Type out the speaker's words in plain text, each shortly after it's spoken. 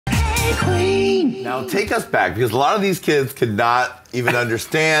Qween. Now take us back, because a lot of these kids could not even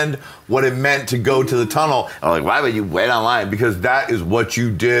understand what it meant to go to the tunnel. I'm like, why would you wait online? Because that is what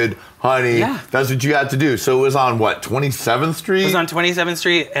you did, honey. Yeah. That's what you had to do. So it was on what, 27th Street? It was on 27th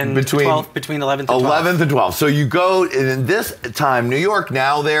Street and between 11th and 12th. 11th and 12th. So you go, and in this time, New York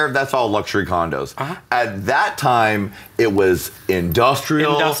now there, that's all luxury condos. At that time, it was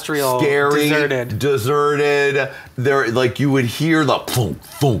industrial, scary, deserted. There, like you would hear the thunk,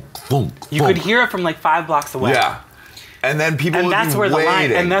 thunk, thunk. You could hear it from like 5 blocks away. Yeah. And then people would be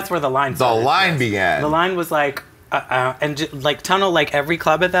waiting. And that's where the line started. The line began. The line was like, like Tunnel, like every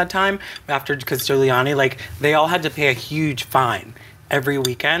club at that time, because Giuliani, like they all had to pay a huge fine every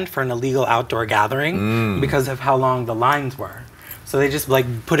weekend for an illegal outdoor gathering because of how long the lines were. So they just like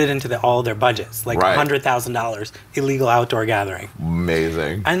put it into all their budgets, like $100,000 illegal outdoor gathering.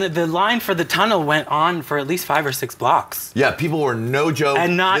 Amazing. And the line for the tunnel went on for at least 5 or 6 blocks. Yeah, people were no joke.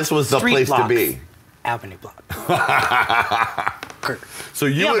 And not this was the place blocks. to be. Avenue block. So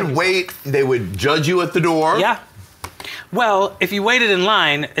you would wait, they would judge you at the door? Yeah. Well, if you waited in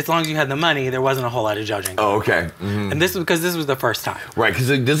line, as long as you had the money, there wasn't a whole lot of judging. Oh, okay. And this was because this was the first time. Right, because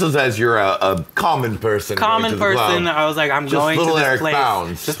this is as you're a common person. Common person. I was like, I'm going to this place.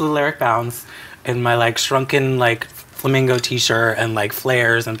 Bounds. Just little Eric Bounds. In my like shrunken like flamingo t-shirt and like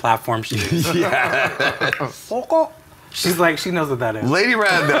flares and platform shoes. Yes. She's like, she knows what that is. Lady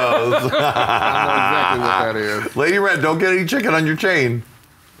Red knows. I know exactly what that is. Lady Red, don't get any chicken on your chain.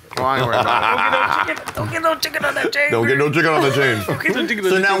 Oh, I ain't worried about it. Don't get no chicken on that chain. Don't get no chicken on the chain.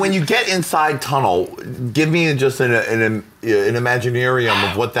 So now when you get inside tunnel, give me just an imaginarium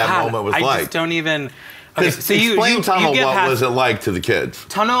of what that moment was like. I just don't even... Okay, so explain Tunnel, what was it like to the kids?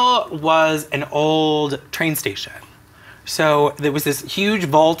 Tunnel was an old train station. So there was this huge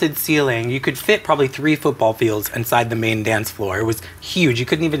vaulted ceiling. You could fit probably 3 football fields inside the main dance floor. It was huge. You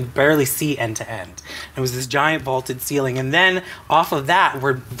couldn't even barely see end to end. It was this giant vaulted ceiling. And then off of that,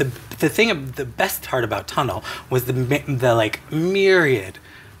 were the best part about Tunnel was the like myriad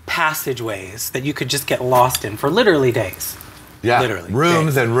passageways that you could just get lost in for literally days. Yeah, literally.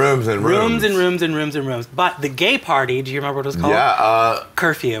 Rooms and rooms and rooms. Rooms and rooms and rooms and rooms. But the gay party, do you remember what it was called? Yeah.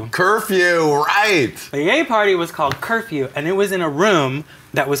 Curfew. Curfew, right. The gay party was called Curfew, and it was in a room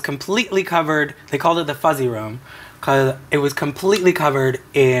that was completely covered. They called it the fuzzy room, because it was completely covered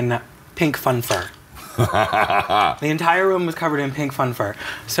in pink fun fur. The entire room was covered in pink fun fur.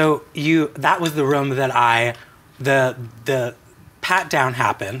 So that was the room that the pat down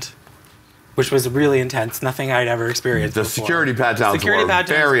happened, which was really intense. Nothing I'd ever experienced before. Security pat-downs were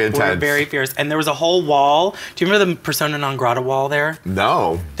very intense. Were very fierce. And there was a whole wall. Do you remember the persona non grata wall there?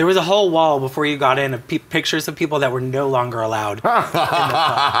 No. There was a whole wall before you got in of pictures of people that were no longer allowed in the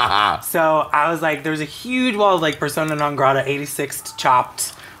club. So I was like, there was a huge wall of like persona non grata, 86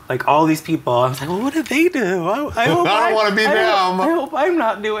 chopped, like all these people. I was like, well, what did they do? I don't want to be them. I hope I'm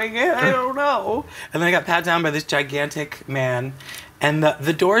not doing it. I don't know. And then I got pat down by this gigantic man. And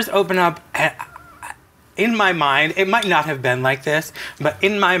the doors open up. In my mind, it might not have been like this, but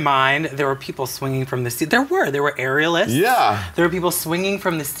in my mind, there were people swinging from the ceiling. There were aerialists. Yeah. There were people swinging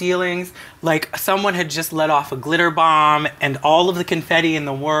from the ceilings. Like someone had just let off a glitter bomb and all of the confetti in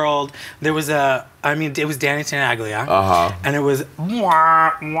the world. There was it was Danny Tenaglia. And it was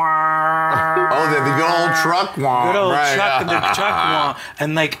wah, wah. Oh, the good old truck wah. Good old right, the truck wah.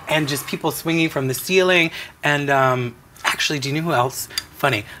 And just people swinging from the ceiling. And actually, do you know who else?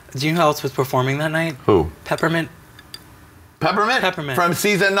 Funny. Do you know who else was performing that night? Who? Peppermint. Peppermint? Peppermint. From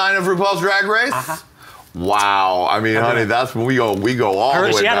season 9 of RuPaul's Drag Race? Wow. I mean, honey, that's when we go all the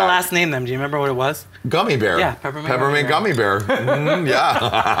way back. She had a last name, then. Do you remember what it was? Gummy Bear. Yeah, Peppermint Gummy Bear.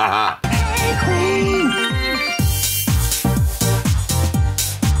 Yeah.